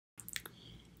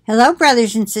Hello,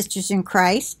 brothers and sisters in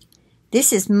Christ.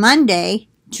 This is Monday,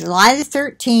 July the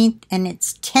 13th, and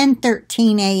it's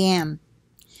 10:13 a.m.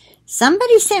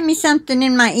 Somebody sent me something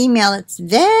in my email that's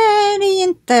very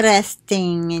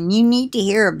interesting, and you need to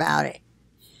hear about it.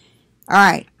 All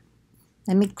right,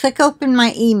 let me click open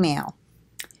my email.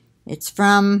 It's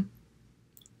from,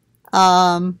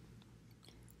 I'll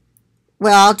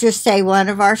just say one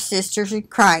of our sisters in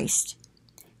Christ.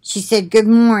 She said, "Good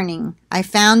morning. I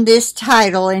found this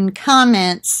title in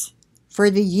comments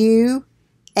for the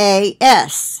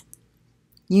UAS,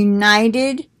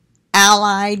 United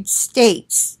Allied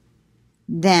States.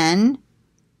 Then,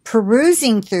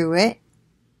 perusing through it,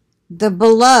 the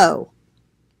below.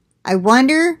 I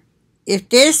wonder if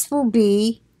this will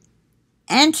be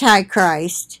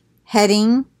Antichrist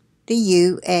heading the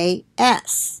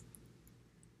UAS."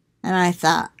 And I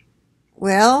thought,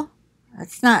 well,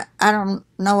 that's not, I don't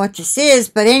know what this is,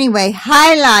 but anyway,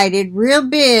 highlighted real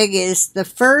big is the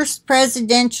first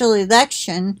presidential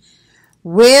election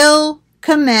will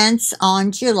commence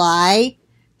on July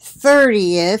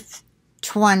 30th,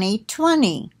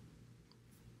 2020.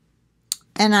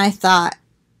 And I thought,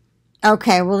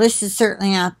 okay, well, this is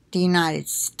certainly not the United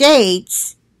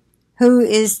States. Who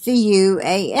is the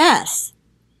UAS?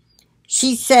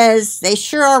 She says they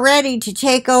sure are ready to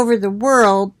take over the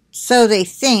world, so they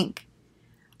think.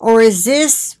 Or is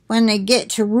this when they get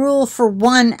to rule for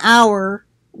 1 hour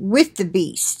with the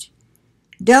beast?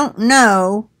 Don't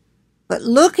know, but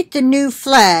look at the new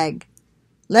flag.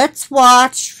 Let's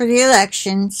watch for the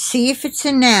election, see if it's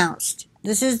announced.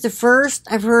 This is the first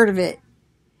I've heard of it.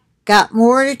 Got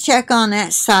more to check on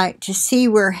that site to see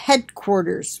where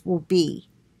headquarters will be,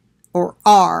 or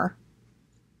are,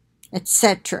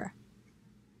 etc.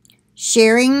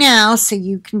 Sharing now so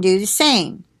you can do the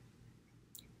same.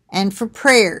 And for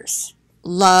prayers,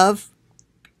 love,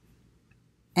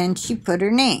 and she put her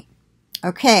name.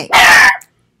 Okay.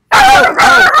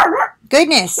 Oh,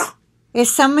 goodness. If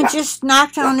someone just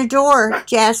knocked on the door,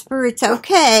 Jasper, it's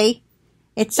okay.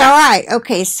 It's all right.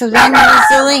 Okay, so then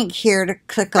there's a link here to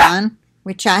click on,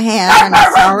 which I have, and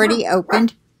it's already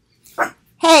opened.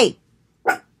 Hey,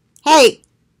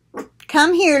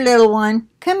 come here, little one.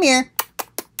 Come here.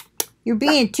 You're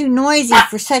being too noisy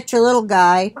for such a little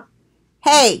guy.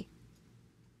 Hey,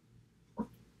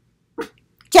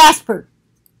 Jasper,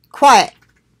 quiet.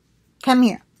 Come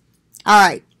here. All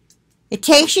right. It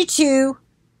takes you to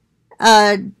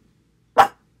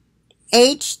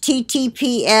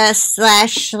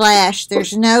https://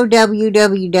 there's no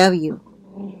www.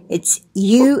 It's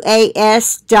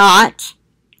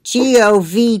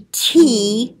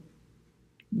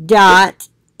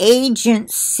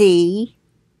uas.govt.agency/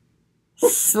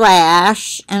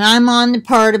 and I'm on the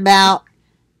part about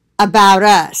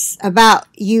us, about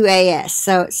UAS.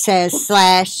 So it says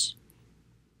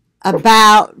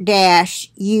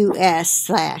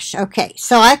 /about-us/. Okay,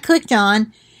 so I clicked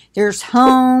on, there's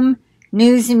home,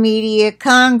 news and media,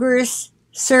 Congress,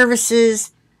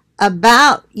 services,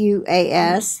 about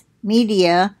UAS,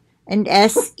 media, and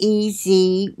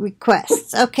SEZ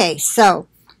requests. Okay, so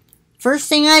first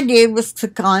thing I did was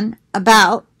click on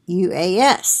about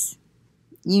UAS.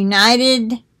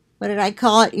 United, what did I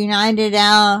call it? United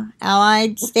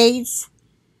Allied States?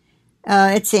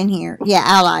 It's in here. Yeah,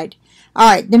 Allied. All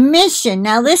right, the mission.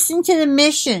 Now listen to the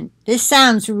mission. This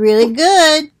sounds really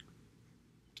good.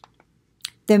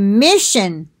 The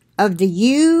mission of the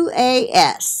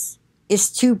UAS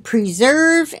is to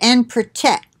preserve and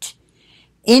protect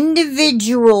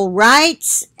individual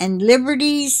rights and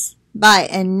liberties by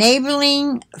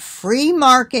enabling free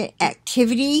market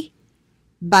activity,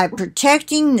 by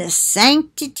protecting the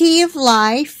sanctity of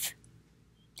life,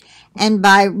 and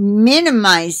by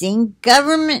minimizing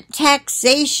government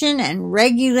taxation and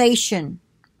regulation.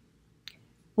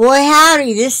 Boy,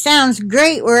 howdy, this sounds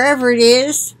great wherever it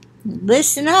is.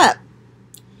 Listen up.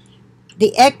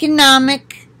 The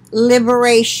economic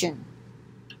liberation.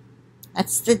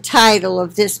 That's the title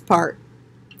of this part.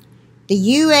 The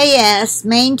UAS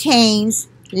maintains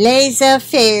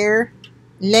laissez-faire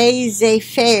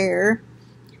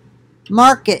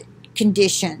market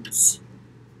conditions.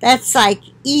 That's like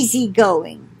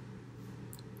easygoing,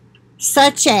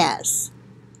 such as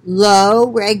low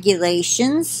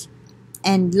regulations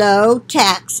and low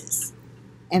taxes,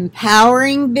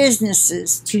 empowering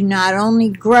businesses to not only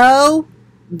grow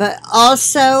but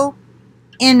also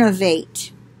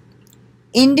innovate.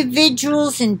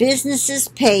 Individuals and businesses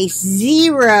pay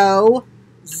zero,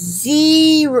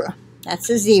 that's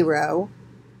a 0%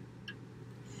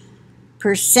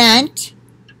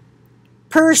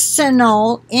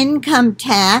 personal income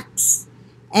tax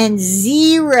and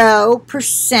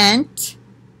 0%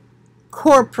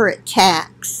 corporate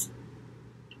tax,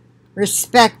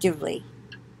 respectively.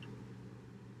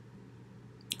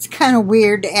 It's kind of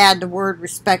weird to add the word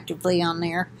respectively on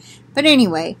there. But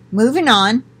anyway, moving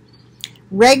on.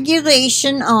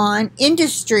 Regulation on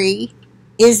industry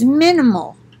is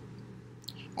minimal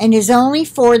and is only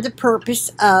for the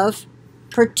purpose of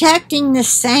protecting the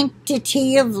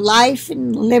sanctity of life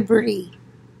and liberty.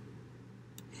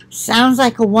 Sounds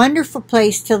like a wonderful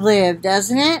place to live,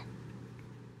 doesn't it?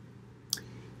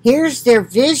 Here's their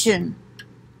vision.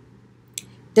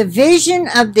 The vision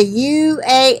of the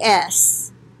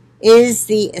UAS is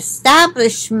the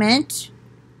establishment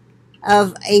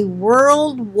of a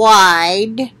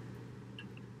worldwide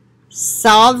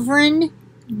sovereign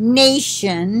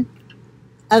nation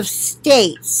of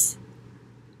states,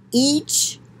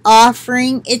 each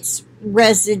offering its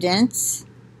residents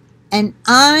an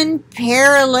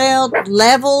unparalleled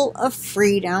level of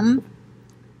freedom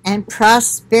and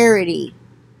prosperity,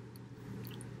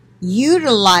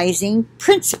 utilizing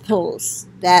principles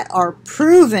that are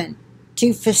proven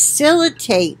to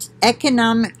facilitate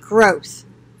economic growth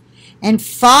and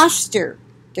foster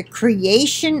the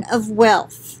creation of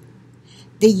wealth.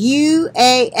 The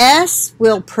UAS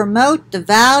will promote the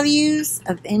values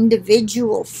of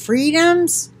individual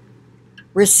freedoms,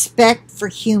 respect for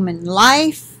human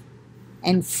life,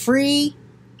 and free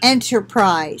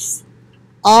enterprise,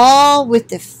 all with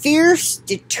the fierce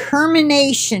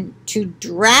determination to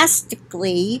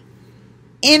drastically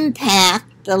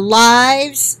impact the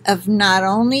lives of not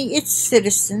only its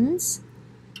citizens,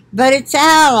 but its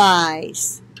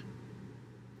allies,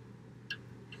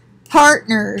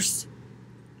 partners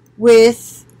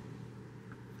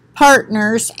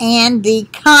and the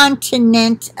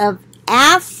continent of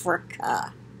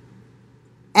Africa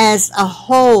as a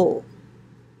whole.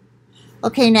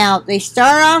 Okay, now they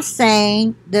start off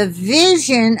saying the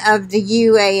vision of the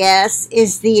UAS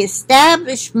is the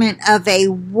establishment of a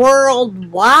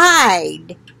worldwide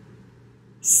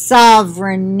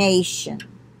sovereign nation.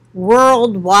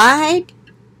 Worldwide?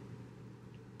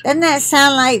 Doesn't that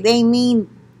sound like they mean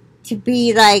to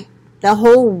be like the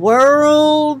whole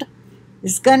world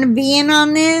is going to be in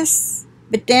on this?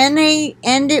 But then they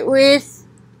end it with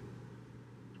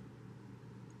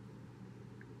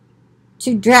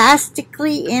to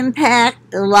drastically impact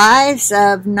the lives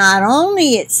of not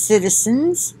only its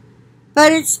citizens,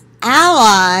 but its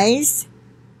allies,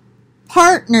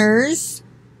 partners,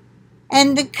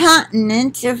 and the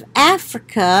continent of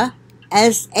Africa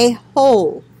as a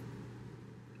whole.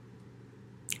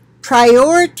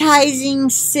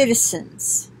 Prioritizing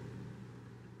citizens.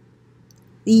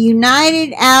 The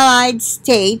United Allied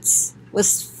States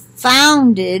was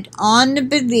founded on the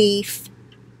belief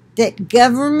that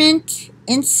government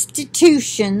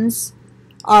institutions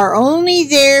are only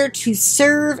there to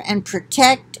serve and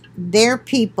protect their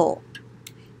people.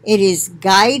 It is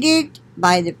guided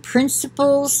by the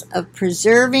principles of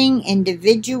preserving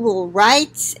individual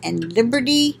rights and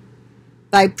liberty,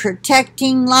 by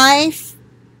protecting life,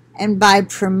 and by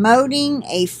promoting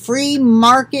a free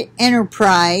market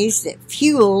enterprise that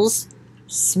fuels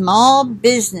small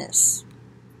business.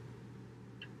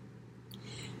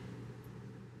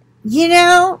 You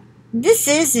know, this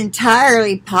is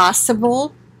entirely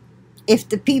possible if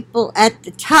the people at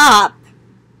the top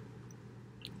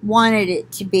wanted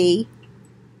it to be.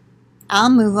 I'll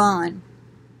move on.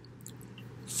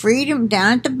 Freedom,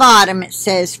 down at the bottom it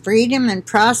says, freedom and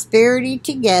prosperity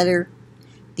together.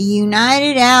 The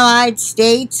United Allied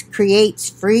States creates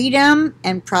freedom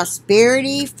and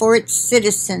prosperity for its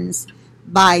citizens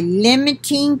by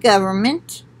limiting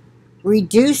government,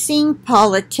 reducing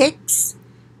politics,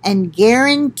 and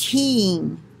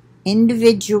guaranteeing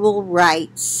individual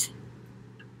rights.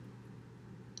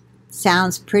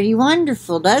 Sounds pretty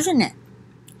wonderful, doesn't it?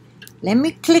 Let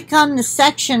me click on the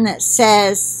section that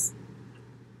says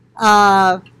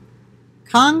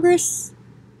Congress.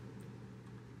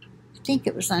 I think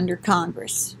it was under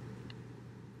Congress.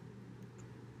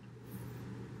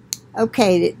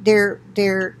 Okay, their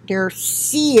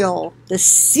seal, the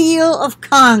seal of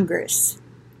Congress,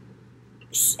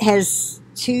 has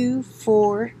 2,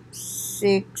 4,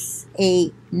 6,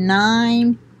 8,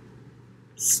 9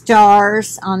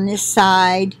 stars on this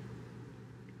side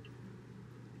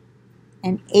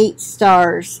and 8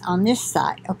 stars on this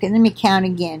side. Okay, let me count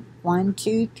again. 1,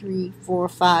 2, 3, 4,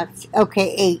 5.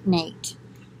 Okay, 8 and 8.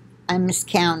 I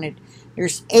miscounted.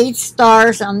 There's 8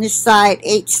 stars on this side,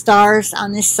 8 stars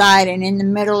on this side, and in the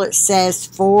middle it says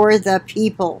for the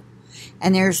people.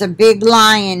 And there's a big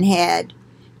lion head.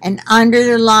 And under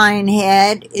the lion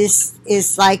head is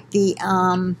like the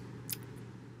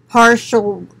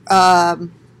partial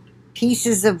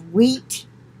pieces of wheat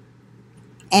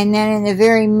And then in the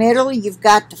very middle, you've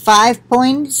got the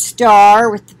 5-pointed star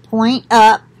with the point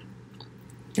up,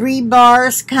 3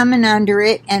 bars coming under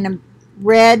it, and a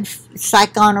red, it's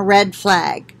like on a red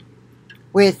flag,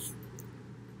 with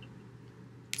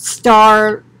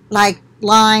star-like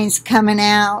lines coming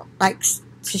out, like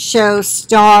to show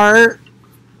star,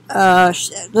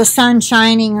 the sun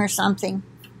shining or something,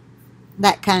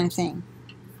 that kind of thing.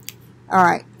 All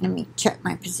right, let me check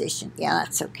my position. Yeah,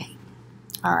 that's okay.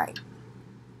 All right.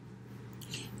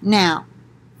 Now,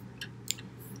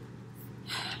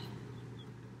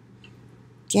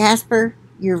 Jasper,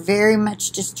 you're very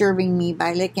much disturbing me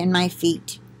by licking my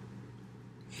feet.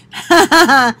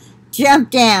 Jump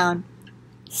down.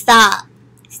 Stop.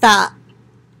 Stop.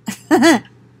 My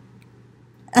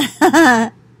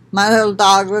little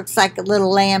dog looks like a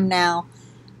little lamb now.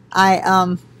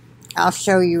 I'll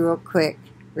show you real quick.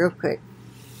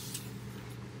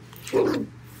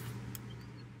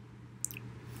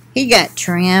 He got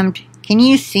trimmed. Can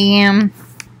you see him?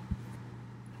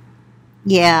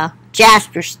 Yeah.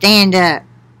 Jasper, stand up.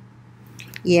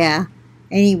 Yeah.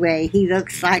 Anyway, he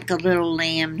looks like a little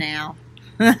lamb now.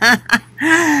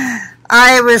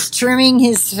 I was trimming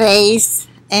his face,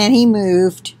 and he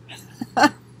moved.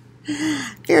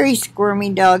 Very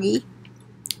squirmy doggy.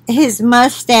 His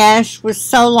mustache was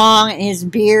so long, and his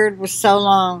beard was so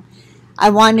long. I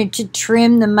wanted to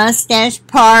trim the mustache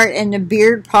part and the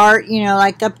beard part, you know,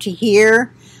 like up to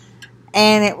here.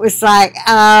 And it was like,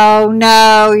 oh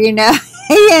no, you know,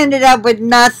 he ended up with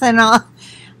nothing on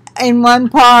in one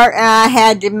part, and I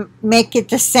had to make it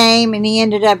the same, and he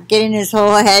ended up getting his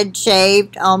whole head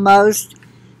shaved, almost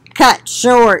cut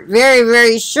short, very,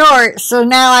 very short. So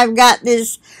now I've got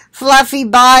this fluffy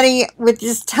body with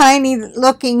this tiny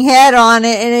looking head on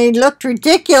it, and it looked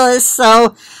ridiculous,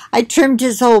 so I trimmed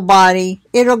his whole body.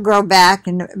 It'll grow back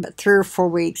in 3 or 4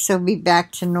 weeks. He'll be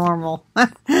back to normal.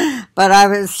 But I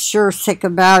was sure sick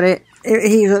about it.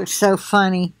 He looked so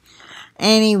funny.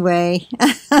 Anyway,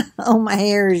 oh, my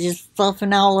hair is just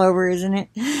fluffing all over, isn't it?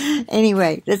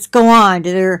 Anyway, let's go on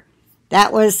to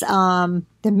that was the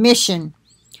mission.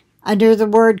 Under the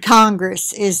word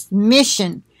Congress is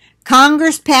mission.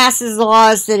 Congress passes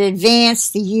laws that advance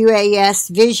the UAS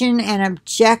vision and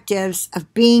objectives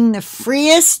of being the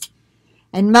freest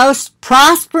and most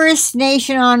prosperous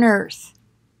nation on earth.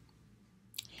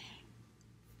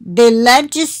 The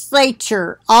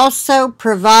legislature also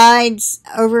provides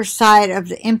oversight of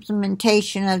the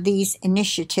implementation of these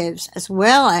initiatives, as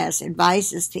well as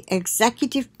advises the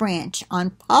executive branch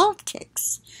on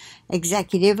politics,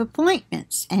 executive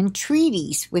appointments, and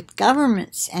treaties with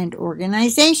governments and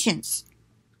organizations.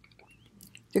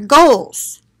 The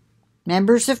goals: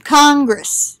 members of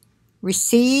Congress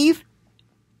receive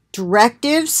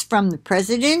directives from the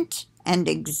President and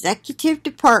executive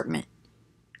departments,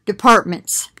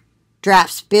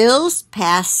 drafts bills,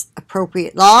 pass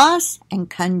appropriate laws, and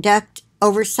conduct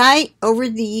oversight over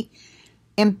the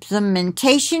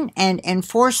implementation and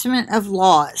enforcement of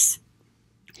laws.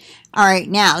 All right,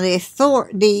 now the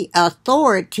authority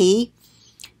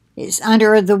is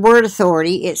under the word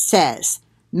authority. It says,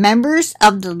 members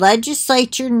of the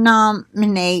legislature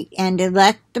nominate and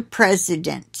elect the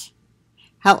president.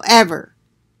 However,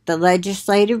 the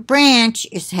legislative branch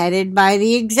is headed by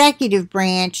the executive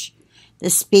branch. The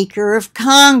Speaker of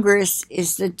Congress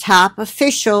is the top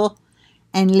official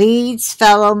and leads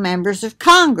fellow members of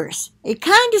Congress. It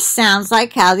kind of sounds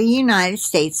like how the United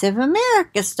States of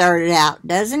America started out,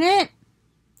 doesn't it?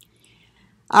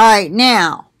 All right,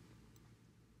 now,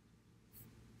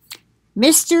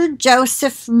 Mr.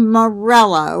 Joseph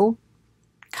Morello,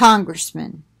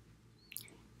 Congressman.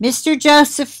 Mr.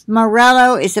 Joseph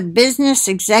Morello is a business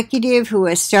executive who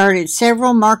has started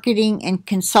several marketing and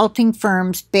consulting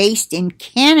firms based in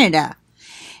Canada.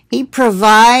 He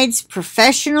provides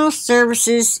professional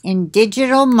services in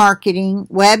digital marketing,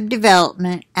 web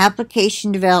development,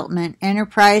 application development,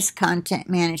 enterprise content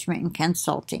management, and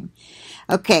consulting.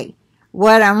 Okay,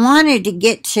 what I wanted to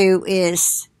get to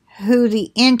is who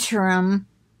the interim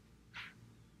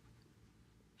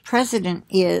president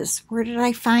is. Where did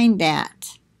I find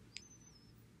that?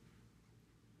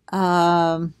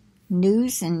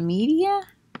 News and media?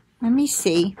 Let me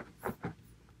see.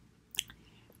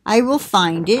 I will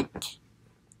find it.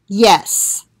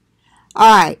 Yes.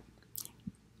 All right.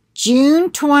 June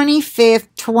 25th,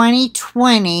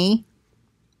 2020,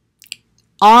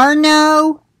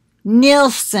 Arno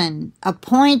Nilsson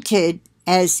appointed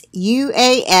as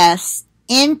UAS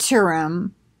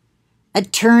Interim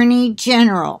Attorney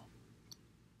General.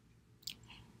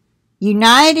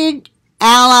 United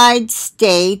Allied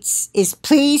States is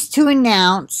pleased to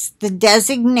announce the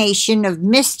designation of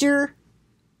Mr.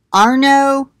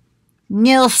 Arno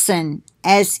Nilsson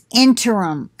as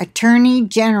interim Attorney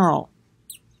General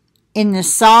in the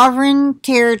Sovereign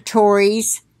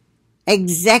Territories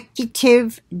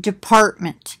Executive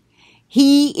Department.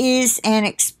 He is an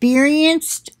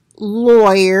experienced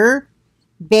lawyer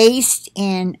based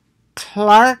in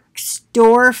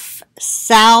Klerksdorp,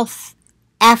 South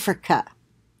Africa,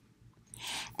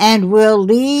 and will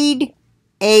lead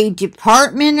a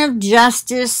Department of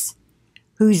Justice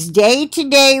whose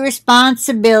day-to-day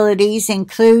responsibilities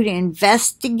include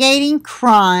investigating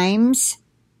crimes,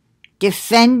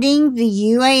 defending the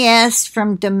U.S.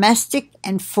 from domestic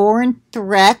and foreign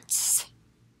threats,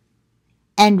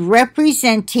 and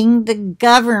representing the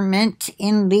government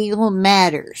in legal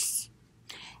matters.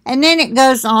 And then it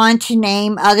goes on to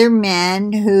name other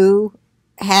men who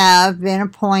have been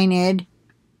appointed.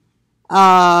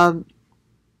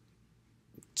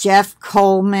 Jeff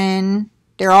Coleman.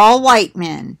 They're all white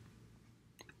men.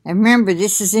 And remember,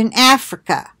 this is in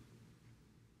Africa.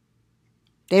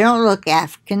 They don't look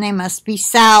African. They must be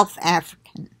South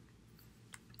African.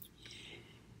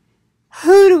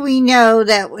 Who do we know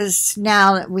that was,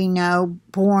 now that we know,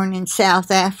 born in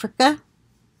South Africa?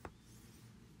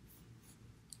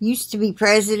 Used to be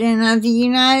President of the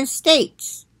United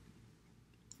States.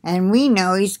 And we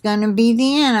know he's going to be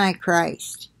the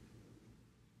Antichrist.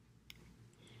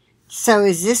 So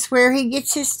is this where he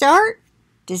gets his start?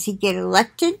 Does he get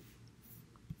elected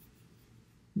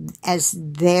as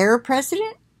their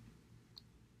president?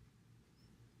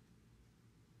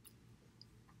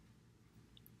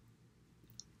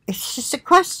 It's just a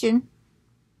question.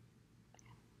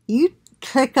 You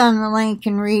click on the link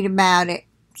and read about it.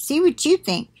 See what you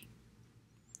think.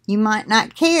 You might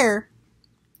not care.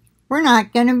 We're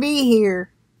not going to be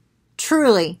here.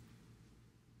 Truly.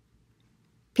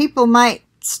 People might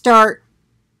start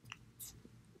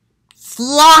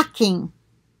flocking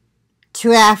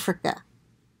to Africa.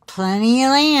 Plenty of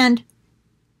land.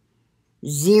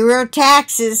 0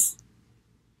 taxes.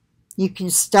 You can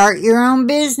start your own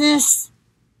business.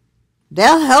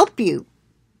 They'll help you,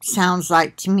 sounds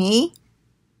like to me.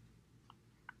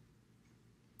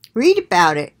 Read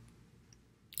about it.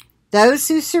 Those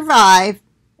who survive,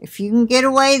 if you can get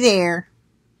away there,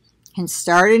 can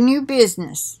start a new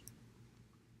business.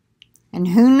 And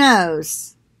who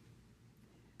knows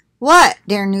what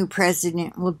their new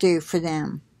president will do for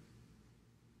them.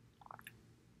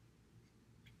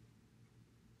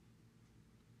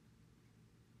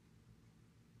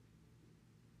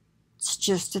 It's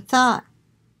just a thought.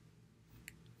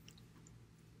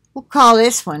 We'll call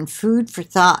this one food for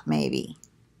thought, maybe.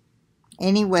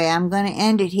 Anyway, I'm going to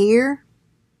end it here.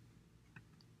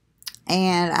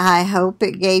 And I hope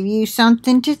it gave you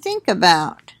something to think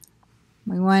about.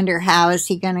 We wonder, how is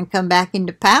he going to come back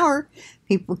into power?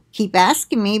 People keep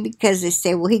asking me because they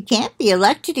say, well, he can't be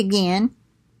elected again.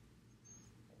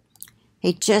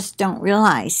 They just don't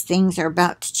realize things are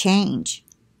about to change.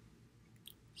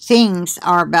 Things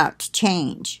are about to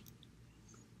change.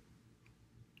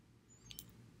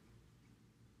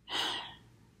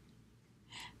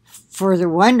 For the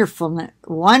wonderfulness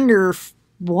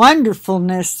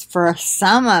for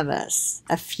some of us,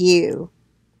 a few,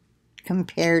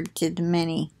 compared to the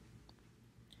many.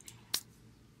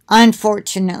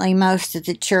 Unfortunately, most of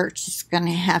the church is going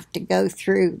to have to go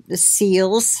through the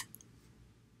seals.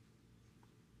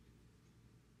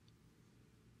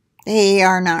 They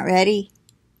are not ready.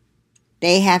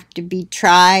 They have to be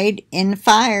tried in the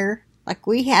fire like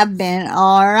we have been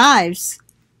all our lives.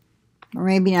 Or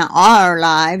maybe not all our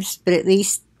lives, but at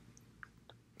least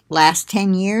last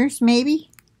 10 years,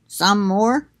 maybe. Some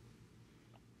more.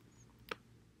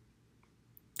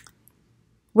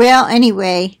 Well,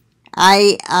 anyway,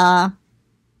 I'm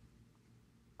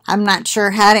not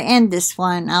sure how to end this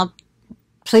one. I'll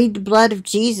plead the blood of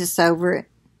Jesus over it.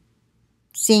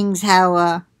 Seeing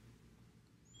how,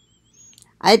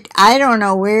 I don't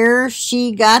know where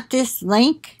she got this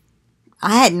link.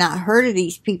 I had not heard of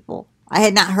these people. I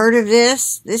had not heard of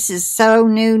this. This is so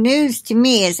new news to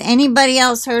me. Has anybody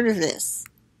else heard of this?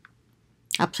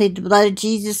 I plead the blood of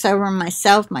Jesus over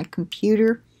myself, my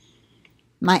computer,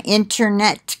 my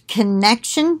internet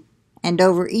connection, and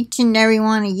over each and every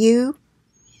one of you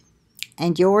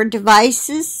and your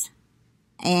devices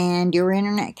and your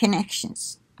internet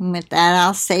connections. And with that,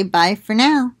 I'll say bye for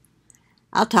now.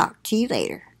 I'll talk to you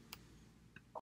later.